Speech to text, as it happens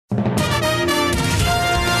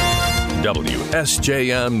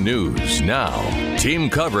WSJM News Now. Team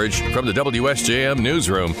coverage from the WSJM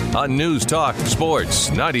Newsroom on News Talk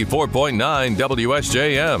Sports 94.9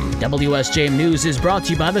 WSJM. WSJM News is brought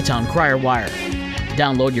to you by the Town Crier Wire.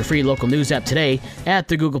 Download your free local news app today at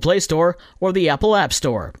the Google Play Store or the Apple App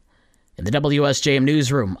Store. In the WSJM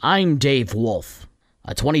Newsroom, I'm Dave Wolf.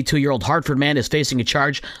 A 22-year-old Hartford man is facing a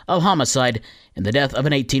charge of homicide in the death of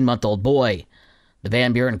an 18-month-old boy. The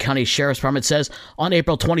Van Buren County Sheriff's Department says on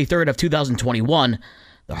April 23rd of 2021,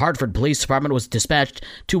 the Hartford Police Department was dispatched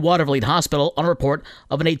to Watervliet Hospital on a report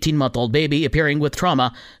of an 18-month-old baby appearing with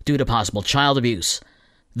trauma due to possible child abuse.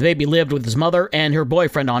 The baby lived with his mother and her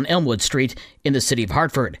boyfriend on Elmwood Street in the city of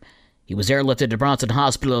Hartford. He was airlifted to Bronson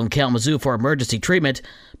Hospital in Kalamazoo for emergency treatment,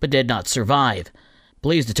 but did not survive.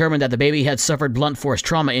 Police determined that the baby had suffered blunt force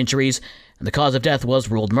trauma injuries, and the cause of death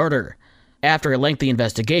was ruled murder. After a lengthy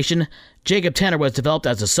investigation, Jacob Tanner was developed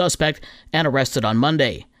as a suspect and arrested on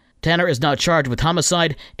Monday. Tanner is now charged with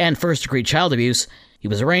homicide and first-degree child abuse. He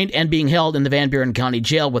was arraigned and being held in the Van Buren County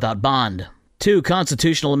Jail without bond. 2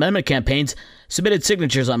 constitutional amendment campaigns submitted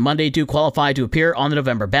signatures on Monday to qualify to appear on the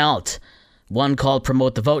November ballot. One called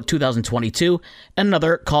Promote the Vote 2022 and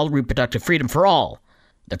another called Reproductive Freedom for All.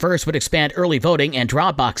 The first would expand early voting and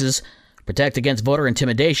drop boxes, protect against voter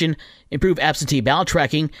intimidation, improve absentee ballot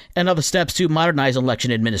tracking, and other steps to modernize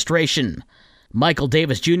election administration. Michael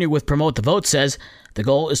Davis Jr. with Promote the Vote says the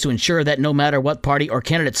goal is to ensure that no matter what party or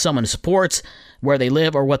candidate someone supports, where they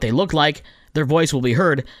live or what they look like, their voice will be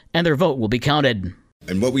heard and their vote will be counted.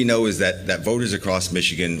 And what we know is that voters across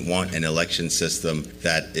Michigan want an election system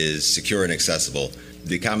that is secure and accessible.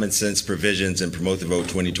 The common sense provisions in Promote the Vote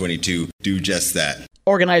 2022 do just that.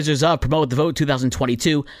 Organizers of Promote the Vote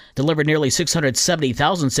 2022 delivered nearly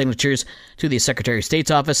 670,000 signatures to the Secretary of State's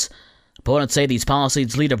office. Opponents say these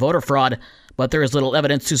policies lead to voter fraud, but there is little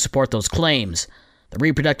evidence to support those claims. The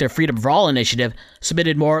Reproductive Freedom for All initiative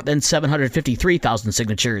submitted more than 753,000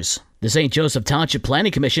 signatures. The St. Joseph Township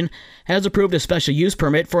Planning Commission has approved a special use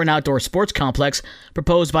permit for an outdoor sports complex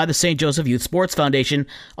proposed by the St. Joseph Youth Sports Foundation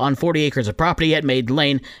on 40 acres of property at Maiden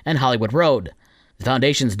Lane and Hollywood Road. The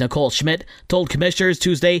foundation's Nicole Schmidt told commissioners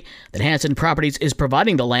Tuesday that Hanson Properties is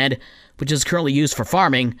providing the land, which is currently used for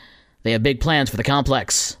farming. They have big plans for the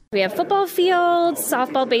complex. We have football fields,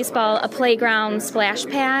 softball, baseball, a playground, splash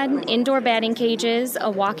pad, indoor batting cages,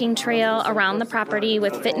 a walking trail around the property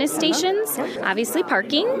with fitness stations, obviously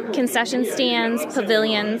parking, concession stands,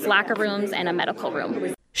 pavilions, locker rooms, and a medical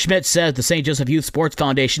room. Schmidt says the St. Joseph Youth Sports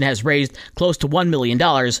Foundation has raised close to $1 million,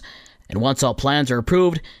 and once all plans are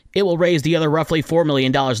approved, it will raise the other roughly $4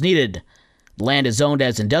 million needed. The land is zoned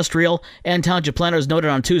as industrial, and township planners noted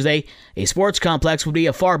on Tuesday a sports complex would be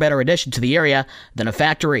a far better addition to the area than a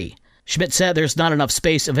factory. Schmidt said there's not enough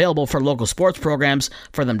space available for local sports programs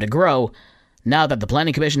for them to grow. Now that the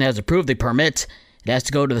Planning Commission has approved the permit, it has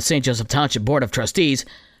to go to the St. Joseph Township Board of Trustees,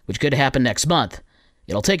 which could happen next month.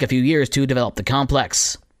 It'll take a few years to develop the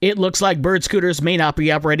complex. It looks like Bird scooters may not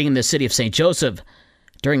be operating in the city of St. Joseph.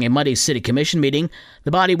 During a Monday City Commission meeting,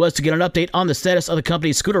 the body was to get an update on the status of the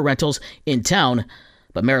company's scooter rentals in town,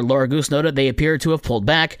 but Mayor Laura Goose noted they appeared to have pulled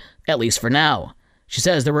back, at least for now. She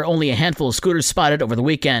says there were only a handful of scooters spotted over the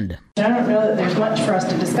weekend. I don't know that there's much for us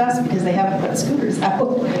to discuss because they haven't put scooters out,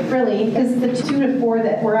 really, because the 2 to 4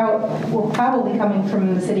 that were out were probably coming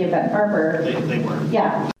from the city of Benton Harbor. They were.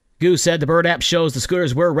 Yeah. Goose said the Bird app shows the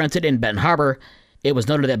scooters were rented in Benton Harbor. It was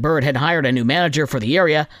noted that Bird had hired a new manager for the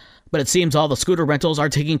area, but it seems all the scooter rentals are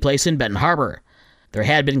taking place in Benton Harbor. There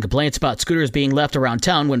had been complaints about scooters being left around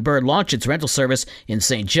town when Bird launched its rental service in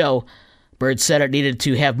St. Joe. Bird said it needed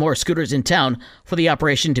to have more scooters in town for the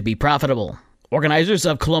operation to be profitable. Organizers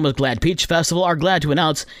of Coloma's Glad Peach Festival are glad to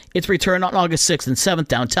announce its return on August 6th and 7th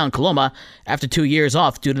downtown Coloma after 2 years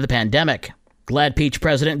off due to the pandemic. Glad Peach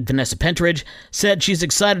President Vanessa Pentridge said she's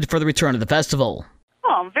excited for the return of the festival.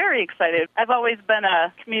 Oh, I'm very excited. I've always been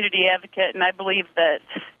a community advocate, and I believe that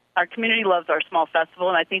our community loves our small festival,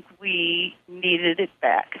 and I think we needed it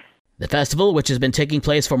back. The festival, which has been taking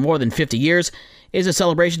place for more than 50 years, is a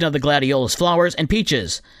celebration of the gladiolus flowers and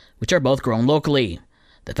peaches, which are both grown locally.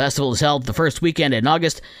 The festival is held the first weekend in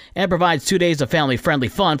August and provides 2 days of family-friendly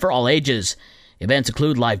fun for all ages. Events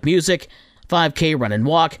include live music, 5K run and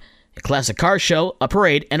walk, a classic car show, a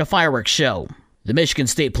parade, and a fireworks show. The Michigan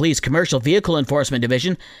State Police Commercial Vehicle Enforcement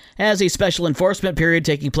Division has a special enforcement period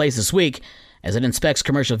taking place this week as it inspects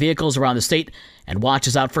commercial vehicles around the state and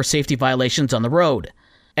watches out for safety violations on the road.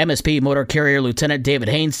 MSP Motor Carrier Lieutenant David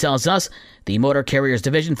Haynes tells us the Motor Carriers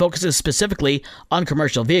Division focuses specifically on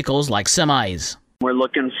commercial vehicles like semis. We're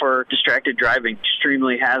looking for distracted driving,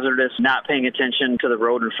 extremely hazardous, not paying attention to the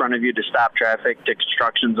road in front of you to stop traffic, to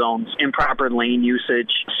construction zones, improper lane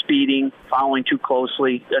usage, speeding, following too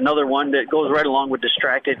closely. Another one that goes right along with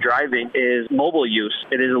distracted driving is mobile use.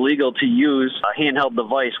 It is illegal to use a handheld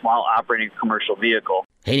device while operating a commercial vehicle.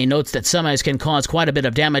 Haney notes that semis can cause quite a bit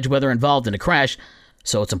of damage whether involved in a crash,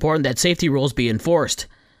 so it's important that safety rules be enforced.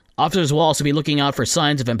 Officers will also be looking out for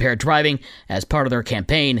signs of impaired driving as part of their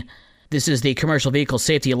campaign. This is the Commercial Vehicle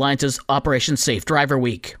Safety Alliance's Operation Safe Driver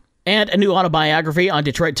Week. And a new autobiography on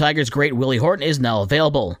Detroit Tigers great Willie Horton is now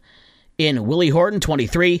available. In Willie Horton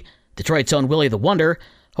 23, Detroit's own Willie the Wonder,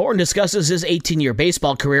 Horton discusses his 18-year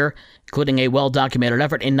baseball career, including a well-documented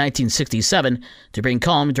effort in 1967 to bring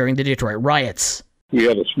calm during the Detroit riots. We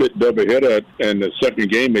had a split doubleheader, and the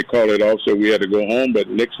second game they called it off, so we had to go home. But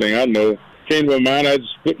next thing I know, came to my mind, I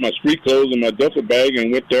just put my street clothes in my duffel bag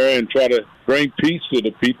and went there and tried to bring peace to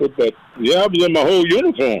the people. But yeah, I was in my whole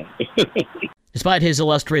uniform. Despite his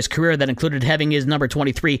illustrious career that included having his number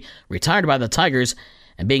 23 retired by the Tigers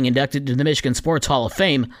and being inducted into the Michigan Sports Hall of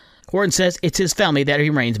Fame, Horton says it's his family that he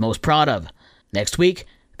remains most proud of. Next week,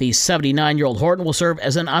 the 79-year-old Horton will serve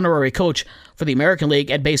as an honorary coach for the American League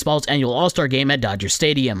at baseball's annual All-Star Game at Dodger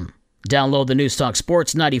Stadium. Download the News Talk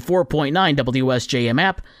Sports 94.9 WSJM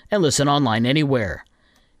app and listen online anywhere.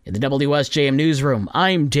 In the WSJM Newsroom,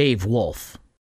 I'm Dave Wolf.